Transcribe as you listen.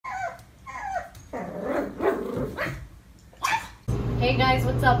Hey guys,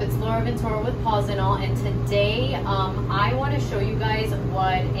 what's up? It's Laura Ventura with Pawz and All, and today I want to show you guys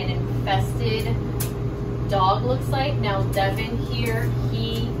what an infested dog looks like. Now Devin here,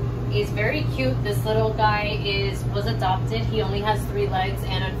 he is very cute. This little guy was adopted. He only has 3 legs,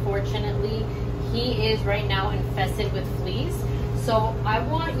 and unfortunately he is right now infested with fleas. So I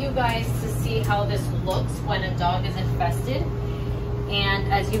want you guys to see how this looks when a dog is infested.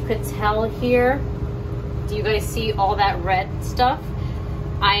 And as you could tell here, do you guys see all that red stuff?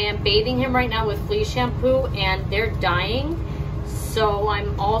 I am bathing him right now with flea shampoo and they're dying. So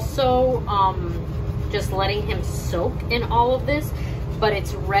I'm also just letting him soak in all of this, but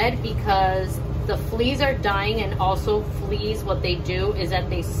it's red because the fleas are dying, and also fleas, what they do is that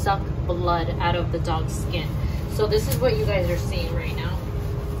they suck blood out of the dog's skin. So this is what you guys are seeing right now.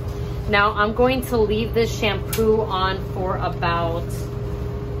 Now I'm going to leave this shampoo on for about,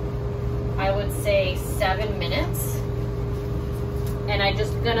 I would say 7 minutes. And I'm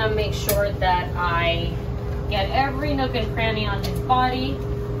just gonna make sure that I get every nook and cranny on his body.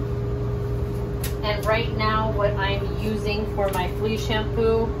 And right now what I'm using for my flea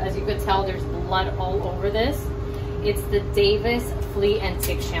shampoo, as you could tell, there's blood all over this. It's the Davis Flea and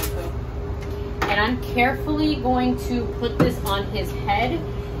Tick shampoo. And I'm carefully going to put this on his head.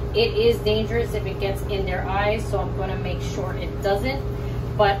 It is dangerous if it gets in their eyes, so I'm gonna make sure it doesn't.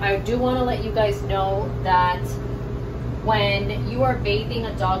 But I do wanna let you guys know that when you are bathing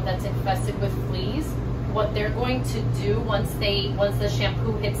a dog that's infested with fleas, what they're going to do once the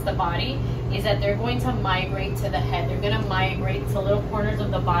shampoo hits the body is that they're going to migrate to the head. They're going to migrate to little corners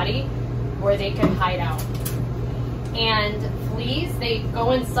of the body where they can hide out. And fleas, they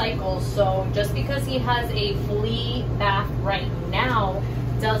go in cycles. So just because he has a flea bath right now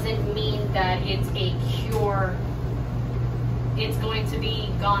doesn't mean that it's a cure. It's going to be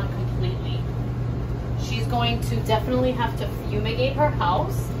gone completely. She's going to definitely have to fumigate her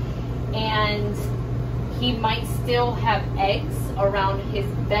house, and he might still have eggs around his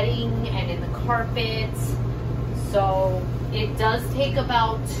bedding and in the carpets. So it does take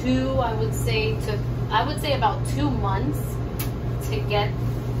about I would say about 2 months to get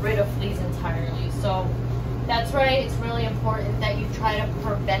rid of fleas entirely. So that's right, it's really important that you try to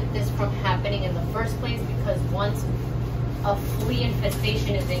prevent this from happening in the first place, because once a flea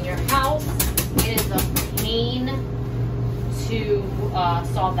infestation is in your house, it is a pain to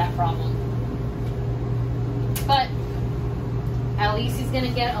solve that problem. But at least he's going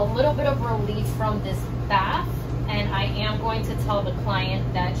to get a little bit of relief from this bath, and I am going to tell the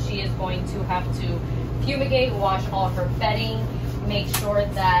client that she is going to have to fumigate, wash all her bedding, make sure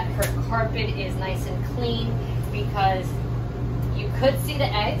that her carpet is nice and clean, because you could see the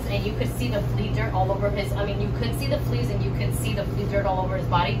eggs and you could see the flea dirt all over his, you could see the fleas and you could see the flea dirt all over his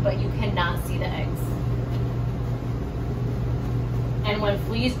body, but you cannot see the eggs. And when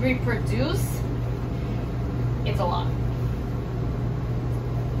fleas reproduce, it's a lot.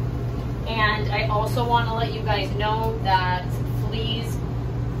 And I also want to let you guys know that fleas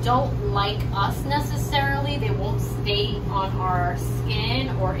don't like us necessarily. They won't stay on our skin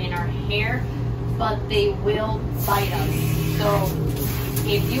or in our hair, but they will bite us. So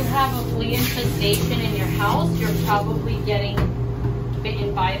if you have a flea infestation in your house, you're probably getting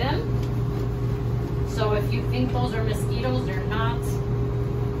bitten by them. So if you think those are mosquitoes, they're not.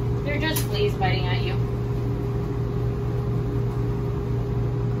 They're just fleas biting at you.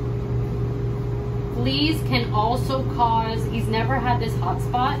 Fleas can also cause, he's never had this hot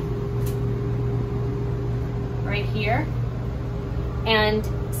spot right here. And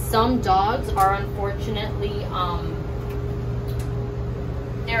some dogs are unfortunately,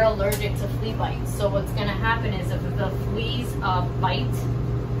 they're allergic to flea bites. So what's gonna happen is if the fleas bite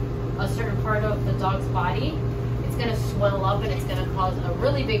a certain part of the dog's body, it's gonna swell up and it's gonna cause a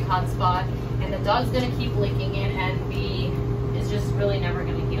really big hot spot, and the dog's gonna keep licking it, and it's just really never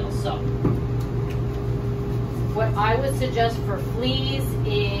gonna heal. So what I would suggest for fleas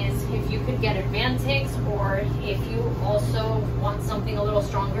is if you could get ADVANTIX, or if you also want something a little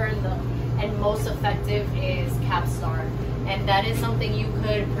stronger, and most effective is CAPSTAR. And that is something you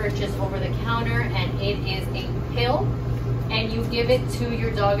could purchase over the counter, and it is a pill, and you give it to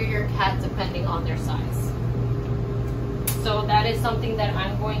your dog or your cat depending on their size. So that is something that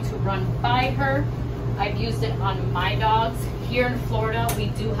I'm going to run by her. I've used it on my dogs. Here in Florida, we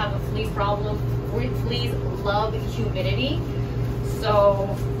do have a flea problem. Fleas love humidity,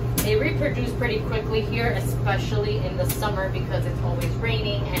 so they reproduce pretty quickly here, especially in the summer, because it's always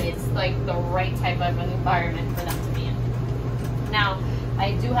raining and it's like the right type of an environment for them to be in. Now,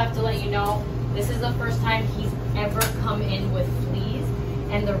 I do have to let you know, this is the first time he's ever come in with fleas,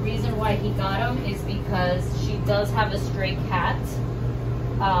 and the reason why he got them is because she does have a stray cat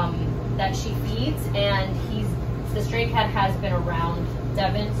that she feeds, and the stray cat has been around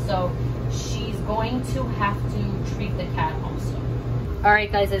Devin, so she's going to have to treat the cat also. All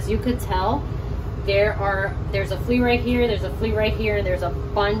right, guys, as you could tell, there's a flea right here, there's a flea right here, there's a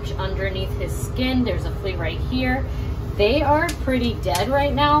bunch underneath his skin, there's a flea right here. They are pretty dead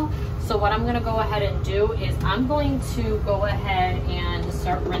right now. So what I'm gonna go ahead and do is I'm going to go ahead and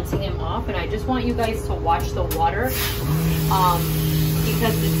start rinsing him off, and I just want you guys to watch the water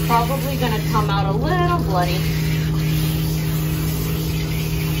because it's probably gonna come out a little bloody.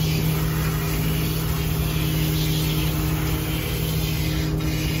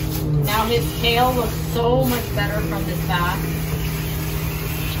 Now his tail looks so much better from this bath.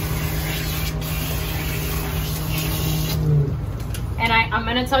 And I'm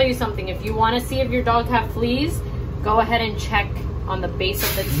gonna tell you something, if you wanna see if your dog have fleas, go ahead and check on the base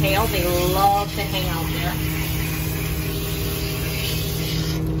of the tail. They love to hang out there.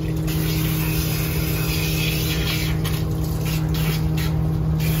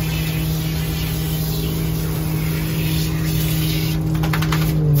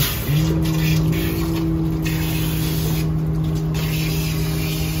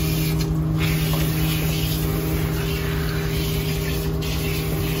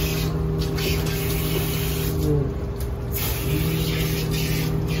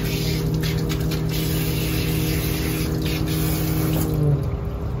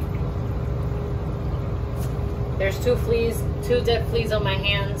 There's two dead fleas on my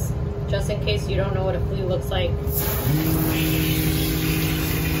hands, just in case you don't know what a flea looks like.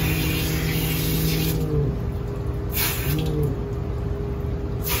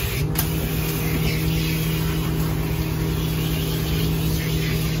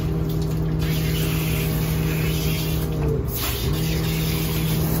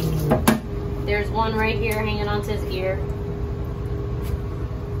 There's one right here hanging onto his ear.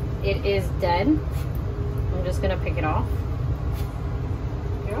 It is dead. I'm just gonna pick it off.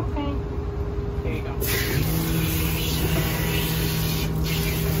 You're okay. There you go.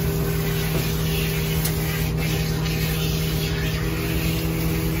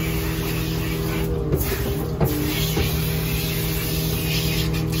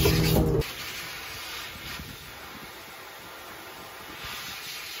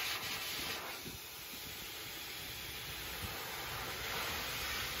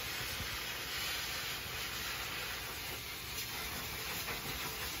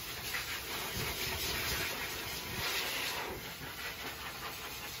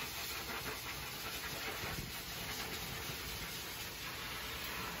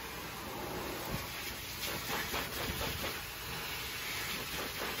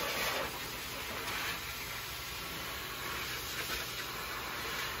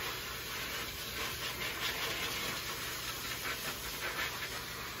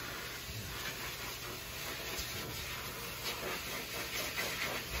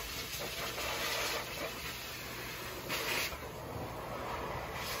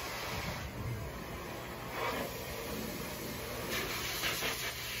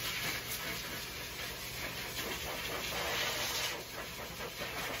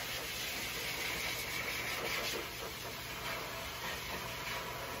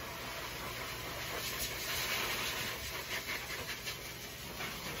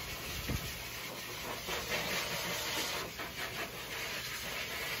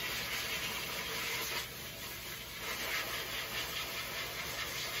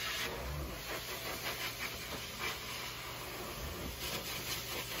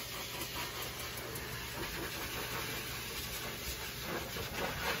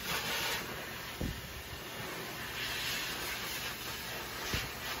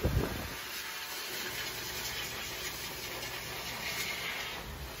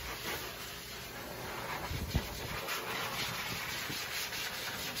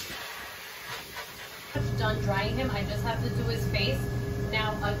 Done drying him, I just have to do his face.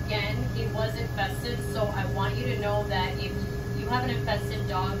 Now again, he was infested, so I want you to know that if you have an infested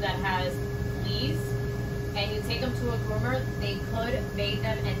dog that has fleas and you take them to a groomer, they could bathe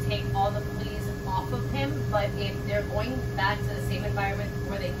them and take all the fleas off of him. But if they're going back to the same environment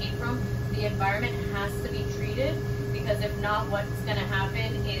where they came from, the environment has to be treated, because if not, what's going to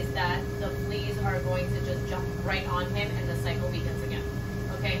happen is that the fleas are going to just jump right on him and the cycle begins again.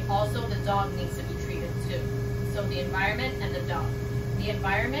 Okay, also the dog needs to be treated too. So the environment and the dog. The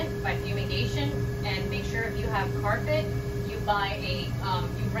environment by fumigation, and make sure if you have carpet, you buy a,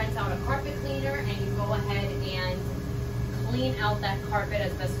 you rent out a carpet cleaner and you go ahead and clean out that carpet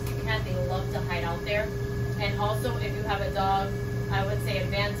as best as you can. They love to hide out there. And also if you have a dog, I would say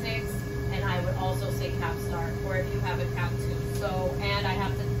ADVANTIX, and I would also say CAPSTAR, or if you have a cap too. So, and I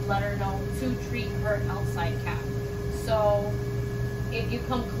have to let her know to treat her outside cap. So if you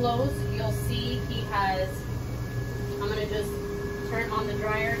come close, you'll see he has, I'm gonna just turn on the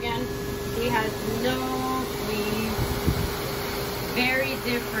dryer again. He has no fleas, very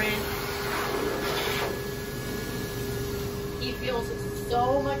different. He feels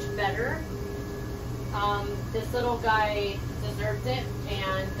so much better. This little guy deserved it,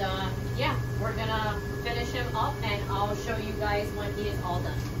 and yeah, we're gonna finish him up and I'll show you guys when he is all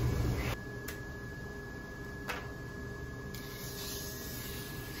done.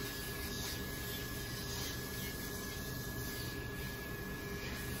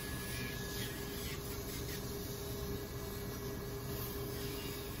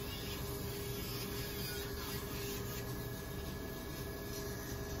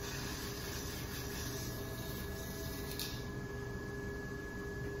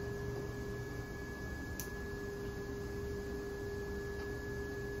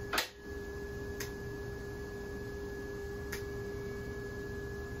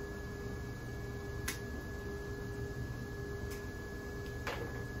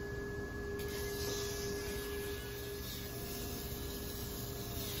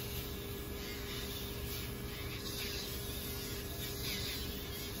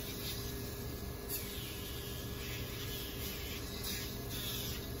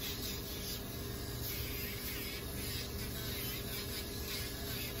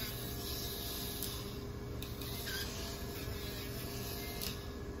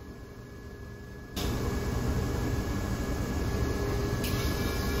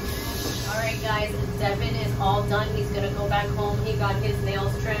 Guys, Devin is all done. He's gonna go back home. He got his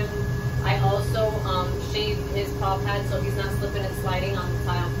nails trimmed. I also shaved his paw pad so he's not slipping and sliding on the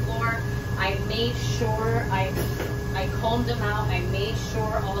tile floor. I made sure I combed him out. I made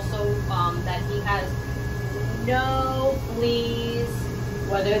sure also that he has no fleas,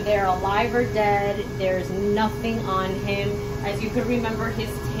 whether they're alive or dead. There's nothing on him. As you could remember, his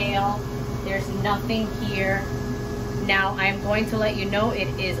tail, there's nothing here. Now I'm going to let you know it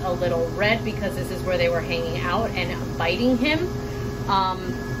is a little red because this is where they were hanging out and biting him.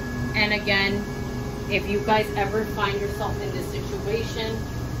 And again, if you guys ever find yourself in this situation,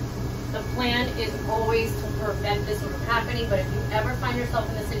 the plan is always to prevent this from happening. But if you ever find yourself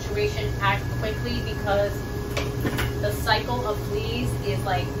in this situation, act quickly because the cycle of fleas is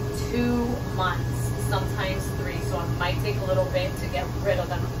like 2 months, sometimes 3. So it might take a little bit to get rid of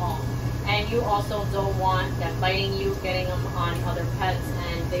them all. And you also don't want them biting you, getting them on other pets,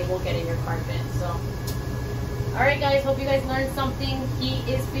 and they will get in your carpet. So, all right, guys, hope you guys learned something. He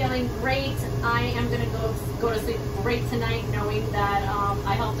is feeling great. I am gonna go to sleep great tonight, knowing that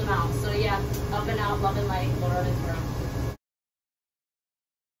I helped him out. So yeah, up and out, love and light, Lord and Torah.